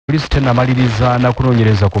Poliisi tennamaliriza na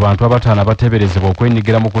kunoonyereza ku bantu abataano abateeberezebwa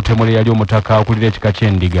okwenyigira mu kutemula eyali omutaka akulira ekika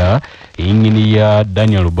ky'endiga ennyini ya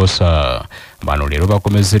Daniel Bbosa. Bano leero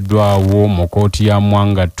bakomezeddwawo mu kkooti ya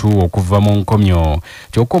Mwanga 2 okuva mu nkomyo.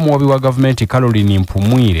 Kyokka omuwabi wa gavumenti Caroline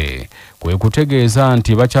Mpumwire kwe kutegeeza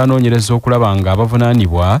nti bakyanoonyereza okulaba nga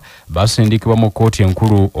abavunaanibwa basindikibwa mu kkooti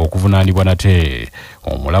enkulu okuvunaanibwa nate.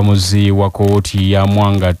 Omulamuzi wa kkooti ya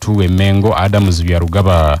Mwanga 2 Emmengo Adams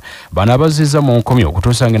Byarugaba bano abazizza mu nkomyo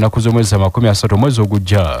okutuusa ng'ennaku z'omwezi 30 omwezi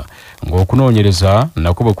ogujja ng'okunoonyereza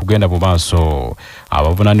nako bwe kugenda mu maaso.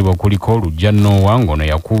 Abavunaanibwa kuliko Lujja Noah ng'ono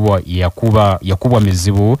yakubwa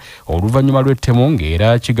mizibu oluvannyuma lw'ettemu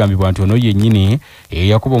ng'era kigambibwa nti ono yennyini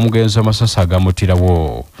yakuba omugenzi w'amasasi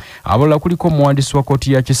agamuttirawo. Abalala kuliko omuwandiisi wa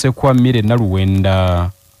kkooti ya Kisekwa Mire Naluwenda,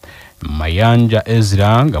 Mayanja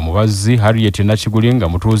Ezra nga mubazzi, Harriet Nakiguli nga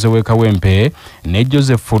mutuuze w'e Kawempe ne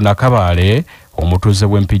Joseph Nakabaale omutuuze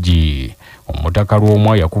w'Empigi. Omutaka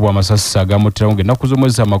Lwomwa yakubwa amasasi agamuttirawo ng'ennaku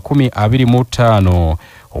z'omwezi 25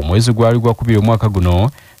 omwezi gwali gwakubira omwaka guno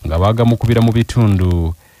nga bagamukubira mu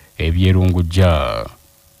bitundu ebyerungujja.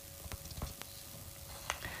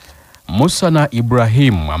 Musana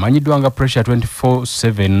Ibrahim amanyiddwa nga Pressure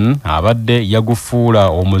 24/7 abadde yagufuula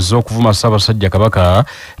omuze okuvuma Ssaabasajja Kabaka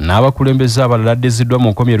n'abakulembeze abalala addeziddwa mu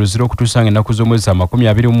nkomyo Luzira okutuusa ng'ennaku z'omwezi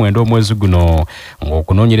 29 omwezi guno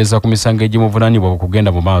ng'okunoonyereza ku misango egimuvunaanibwa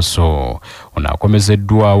okugenda mu maaso. Ono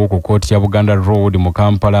akomezeddwawo ku kkooti ya Buganda Road mu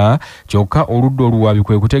Kampala, kyokka oludda oluwaabi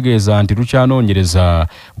kwe kutegeeza nti lukyanoonyereza.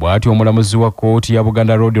 Bw'ati omulamuzi wa kkooti ya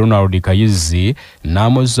Buganda Road Ronald Kayizi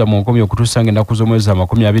n'amuzza mu nkomyo okutuusa ng'ennaku z'omwezi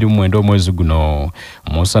 29 omwezi guno.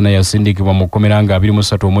 Musana yasindikibwa mu kkomera nga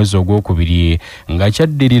 23 omwezi ogwokubiri nga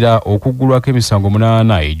kyaddirira okuggulwako emisango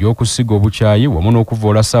 8 egy'okusiga obukyayi wamu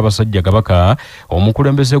n'okuvoola Ssaabasajja Kabaka,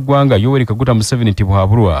 omukulembeze eggwanga Yoweri Kaguta Museveni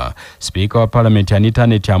Tibuhaburwa, Sipiika wa Paalamenti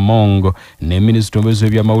Anita Among ne Minisita omwezi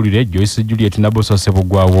w'ebyamawulire Joyce Juliet Nabbosa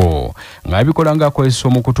Ssebugwawo ng'abikola ng'akozesa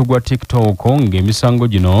omukutu gwa TikTok ng'emisango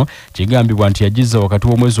gino kigambibwa nti yagizza wakati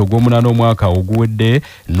w'omwezi ogw'omunaana omwaka oguwedde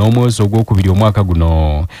n'omwezi ogwokubiri omwaka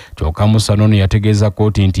guno. Kyokka Musana ono yategeeza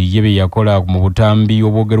kkooti nti ye bye yakola mu butambi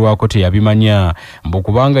obwogerwako teyabimanya, mbu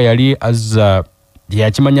kubanga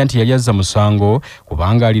yakimanya nti yali azza musango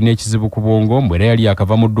kubanga alina ekizibu ku bwongo mbwera yali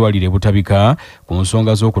akava mu ddwaliro ebutabika ku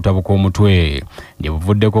nsonga z'okutabuka omutwe.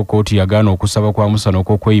 Ndibuvuddeko kkooti yagaana okusaba kwa Musana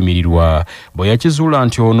okw'okweyimirirwa bwe yakizuula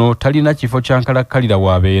nti ono talina kifo kya nkalakkalira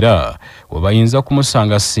w'abeera we bayinza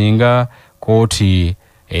kumusanga singa kkooti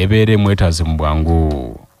ebeera emwetaaze mu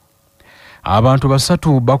bwangu. Abantu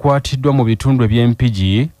 3 bakwatiddwa mu bitundu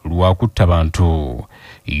eby'Empigi lwa kutta bantu.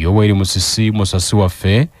 Yoweri Musasi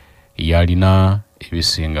waffe yalina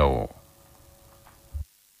ebisingawo.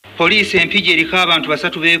 Poliisi Empigi eriko abantu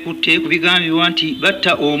 3 beekutte ku bigambibwa nti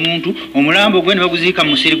batta omuntu, omulambo gwe ne baguziika mu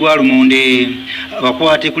musiri gwa Lumonde.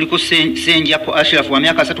 Abakwate kuliko Senjapo Ashraf wa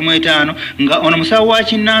myaka 35 nga ono musawo wa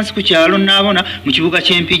kinnansi ku kyalo Nabona mu kibuga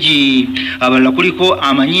ky'Empigi. Abalala kuliko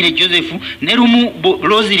Amanyire Joseph ne Lumu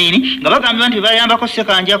Rosilini nga bagambibwa nti bayambako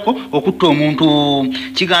Ssekanjako okutta omuntu.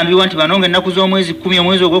 Kigambibwa nti banonga ennaku z'omwezi 10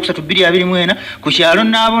 omwezi ogwokusatu 2024 ku kyalo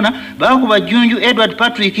Nabona bakuba Jjunju Edward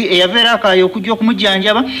Patrick eyaveera akayo okujja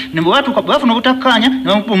okumujjanjaba ne bwatuka bafuna obutakkaanya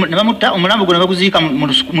ne bamutta omulambo gwe ne baguziika mu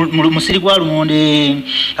musiri gwa Lumonde.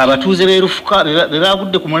 Abatuuze b'erufuka be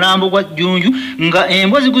bagudde ku mulambo gwa Jjunju nga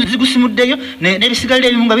embwa zigusimuddeyo n'ebisigalira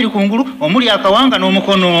ebimu nga biri kungulu omuli akawanga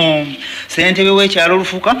n'omukono. Ssentebe w'ekyalo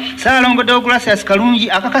Lufuka Ssaalongo Deogratias Kalungi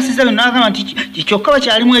akakasizza bino n'agamba nti kyokka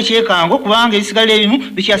bakyalimu ekyekango kubanga ebisigalira ebimu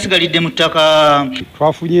bikyasigalidde mu ttaka.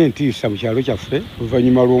 Twafunye entiisa mu kyalo kyaffe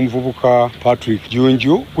oluvannyuma lw'omuvubuka Patrick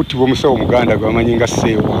Jjunju kuttibwa omusawo Muganda gwamanyi nga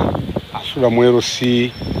Seewa asula mu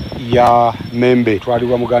erosi ya Membe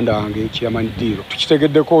twalibwa muganda wange Kiyamandiiro.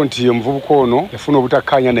 Tukitegeddeko nti omuvubuka ono yafuna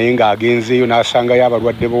obutakkaanya naye ng'agenzeeyo n'asangayo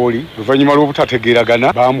abalwadde booli. Oluvannyuma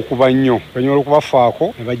lw'obutategeeragana baamukuba nnyo. Oluvannyuma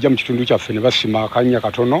lw'okubafaako ne bajja mu kitundu kyaffe ne basima akannya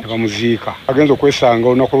katono ne bamuziika. Agenza okwesanga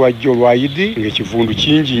olunaku lwajjo olwa Yidi ng'ekivundu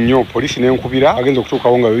kingi nnyo. Poliisi n'enkubira agenza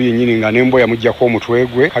okutuukawo nga yo yennyini nga n'embwa yamuggyako omutwe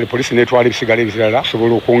gwe. Kale poliisi n'etwala ebisigala ebirala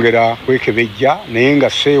okusobola okwongera kwekebejja naye nga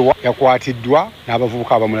Seewa yakwatiddwa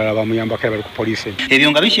n'abavubuka abamulala bamuyambako bali ku poliisi.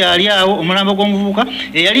 Ebyo nga bikyali awo omulambo gw'omuvubuka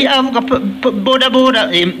eyali avuga boda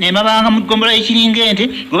emabanga mu ggombolola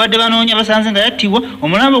y'Ekiringente gwe badde banoonya basanze nga yattibwa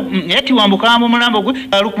mbukambwe omulambo gwe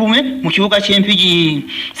alukume mu kibuga ky'Empigi.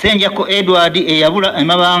 Senjako Edward eyabula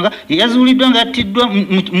emabanga yazuuliddwa nga yattiddwa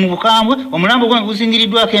mu bukambwe omulambo gwe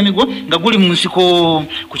guzingiriddwako emigwa nga guli mu nsiko.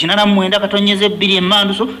 Ku 89 2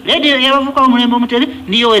 Emmanduso leediyo y'abavubuka b'omulembe Omutebi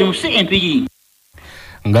ndi Yoweri Musisi Empigi.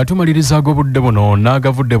 nga tumaliriza ag'obudde buno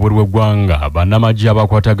n'agavudde buli w'eggwanga bannamagye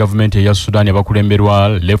abakwata gavumenti eya Sudan abakulemberwa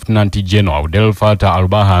Lieutenant General Abdel Fattah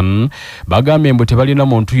al-Burhan bagambye mbu tebalina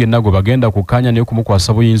muntu yenna gwe bagenda kukkaanya naye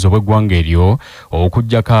kumukwasa buyinza obw'eggwanga eryo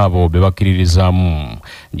okuggyako abo be bakkiririzaamu.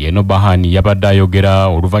 Eno Burhan yabadde ayogera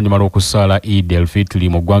oluvannyuma lw'okusaala Eid el-Fitr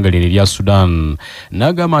mu ggwanga lino erya Sudan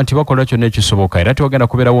n'agamba nti bakola kyonna ekisoboka era tewagenda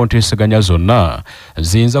kubeerawo nteeseganya zonna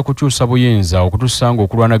ziyinza kukyusa buyinza okutuusa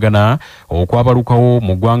okulwanagana okwabalukawo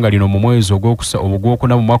mu ggwanga lino mu mwezi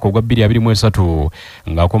ogwokuna mu mwaka ogwa 2023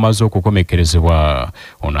 nga kumaze okukomekkerezebwa.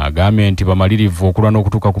 Ono agambye nti bamalirivu okulwana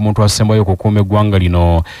okutuuka ku muntu asembayo okukuuma eggwanga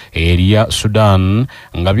lino erya Sudan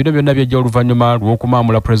nga bino byonna byajja oluvannyuma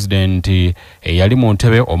lw'okumaamula pulezidenti eyali mu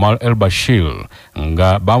ntebe Omar el-Bashir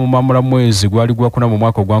nga bamumaamula mu mwezi gwali gwakuna mu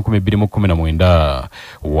mwaka ogwa 2019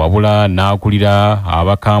 wabula n'akulira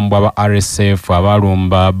abakambwe aba RSF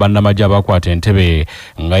abalumba bannamagye abakwata entebe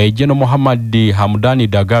nga ye General Muhammad Hamdani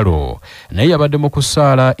Dagalo naye yabadde mu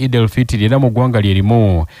kusaala Eid el-Fitr era mu ggwanga lye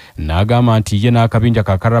limu n'agamba nti ye n'akabinja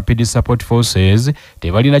ka Rapid Support Forces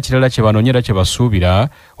tebalina kirala kye banoonyera kye basuubira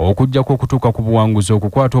okuggyako okutuuka ku buwanguzi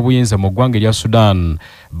okukwata obuyinza mu ggwanga erya Sudan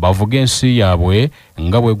bavuga ensi yaabwe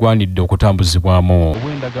nga bwegwanidde okutambuzibwamu.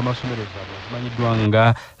 Obw'endagamasomero zaabwe zimanyiddwa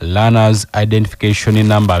nga Learners Identification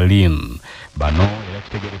Number LIN. Bano era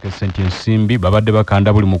kitegeerekese nti ensimbi babadde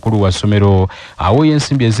bakanda buli mukulu wa ssomero awo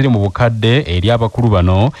y'ensimbi eziri mu bukadde eri abakulu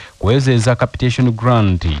bano kwezeeza capitation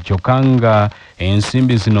grant kyokka nga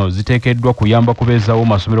ensimbi zino ziteekeddwa kuyamba kubeezaawo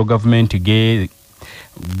masomero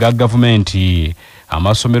ga gavumenti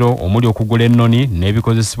amasomero omuli okugula ennoni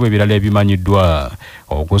n'ebikozesebwa ebirala ebimanyiddwa.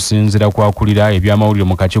 Okusinziira kwakulira ebyamawulire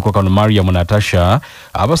mu kakiiko kano Mariam Natasha,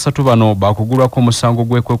 abasatu bano bakugulwako omusango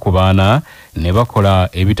gw'ekwekubaana ne bakola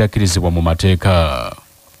ebitakkirizibwa mu mateeka.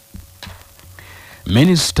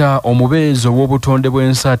 Minisita omubeezi ow'obutonde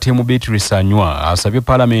bw'ensi Atiemu Beatrice Anywa asabye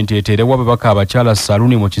Paalamenti eteerewo ababaka abakyala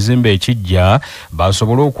saluni mu kizimbe ekijja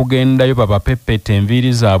basobole okugendayo babapeppete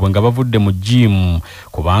enviiri zaabwe nga bavudde mu jjiimu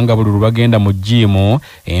kubanga buli lubagenda mu jjiimu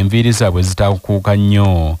enviiri zaabwe zitakuuka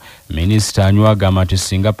nnyo. Minisita Anywa agamba nti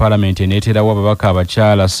singa Paalamenti eneeterawo ababaka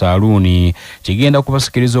abakyala saluni kigenda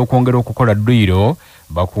kubasikiriza okwongera okukola dduyiro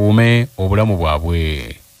bakuume obulamu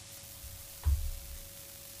bwabwe.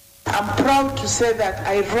 I'm proud to say that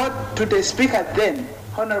I wrote to the Speaker then,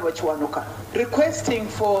 Honorable Chiwanuka, requesting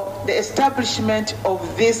for the establishment of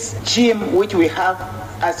this gym which we have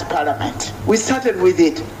as Parliament. We started with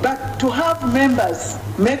it, but to have members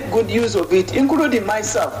make good use of it, including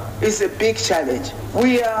myself, is a big challenge.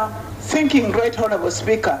 We are thinking, Right Honorable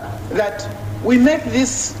Speaker, that we make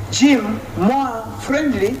this gym more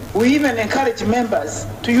friendly. We even encourage members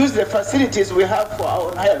to use the facilities we have for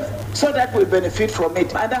our own health so that we benefit from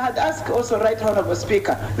it. And I had asked also, Right Honorable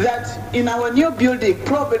Speaker, that in our new building,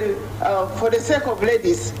 probably for the sake of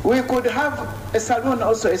ladies, we could have a salon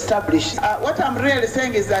also established. What I'm really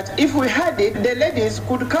saying is that if we had it, the ladies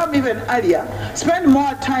could come even earlier, spend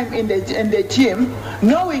more time in the gym,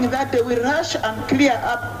 knowing that they will rush and clear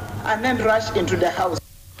up and then rush into the house.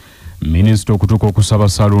 Minisita okutuuka okusaba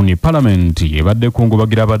saluni Paalamenti ebadde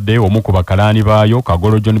kungubagira badde omu ku bakalaani baayo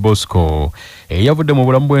Kagolo John Bosco eyavudde mu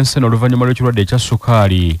bulamu bw'ensi oluvannyuma lw'ekirwadde ekya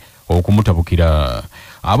ssukaali okumutabukira.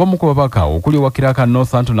 Abamu ku babaka okuli owakiraaka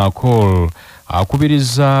North Anthony Akol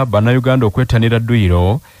akubiriza bannayuganda okwettanira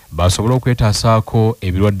dduyiro basobole okwetaasaako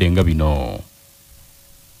ebirwadde nga bino.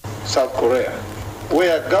 South Korea,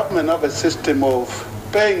 where government have a system of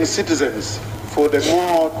paying citizens for the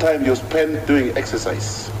more time you spend doing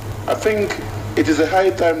exercise. I think it is a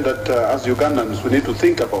high time that as Ugandans we need to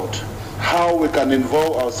think about how we can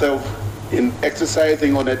involve ourselves in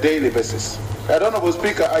exercising on a daily basis. Honorable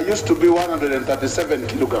Speaker, I used to be 137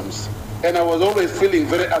 kilograms and I was always feeling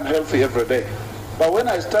very unhealthy every day. But when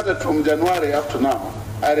I started from January up to now,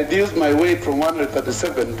 I reduced my weight from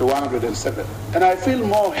 137 to 107. And I feel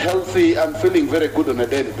more healthy and feeling very good on a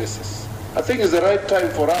daily basis. I think it's the right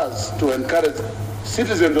time for us to encourage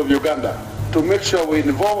citizens of Uganda to make sure we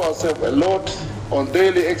involve ourselves a lot on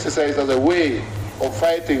daily exercise as a way of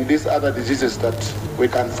fighting these other diseases that we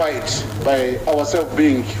can fight by ourselves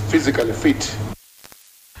being physically fit.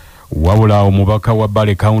 Wabula omubaka wa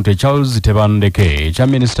Bale County Charles Tebandeke ekya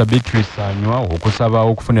Minisita Beatrice Anywa okusaba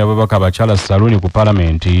okufunira ababaka abakyala saluni ku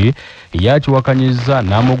Paalamenti yakiwakanyiza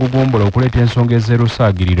n'amugugumbula okuleeta ensonga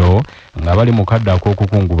ez'erusaagiriro nga bali mu kadde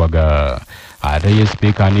ak'okukungubaga. Ate ye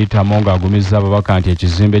Speaker Anita Monga agumizza ababaka nti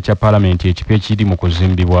ekizimbe kya Paalamenti ekipya ekiri mu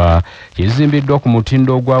kuzimbibwa kizimbiddwa ku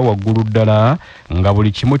mutindo ogwa waggulu ddala nga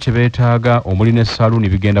buli kimu kye beetaaga omuli ne saluni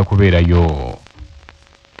bigenda kubeerayo.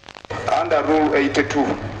 Under Rule 82.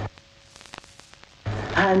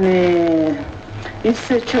 And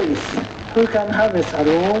it's a choice. We can have a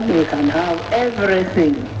salon, we can have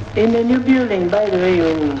everything. In a new building, by the way,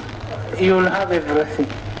 you'll have everything.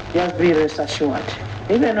 Just be rest assured.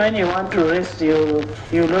 Even when you want to rest,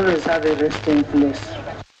 you'll always have a resting place.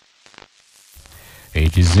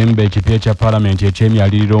 Ekizimbe ekipya kya Paalamenti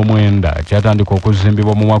eky'emyaliriro 9 kyatandika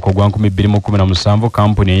okuzimbibwa mu mwaka ogwa 2017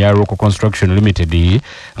 kampuni eya Local Construction Limited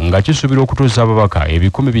nga kisuubira okutuuza ababaka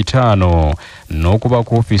 500 n'okuba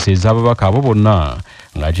ku ofiisi ez'ababaka abo bonna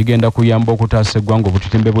nga kigenda kuyamba okutaasa eggwanga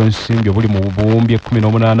obutitimbe bw'ensimbi obuli mu buwumbi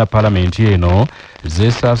 18 Paalamenti eno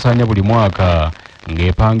zeesaasaanya buli mwaka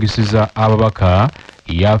ng'epangisiza ababaka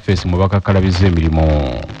yafeesi mu bakakalabiza emirimu.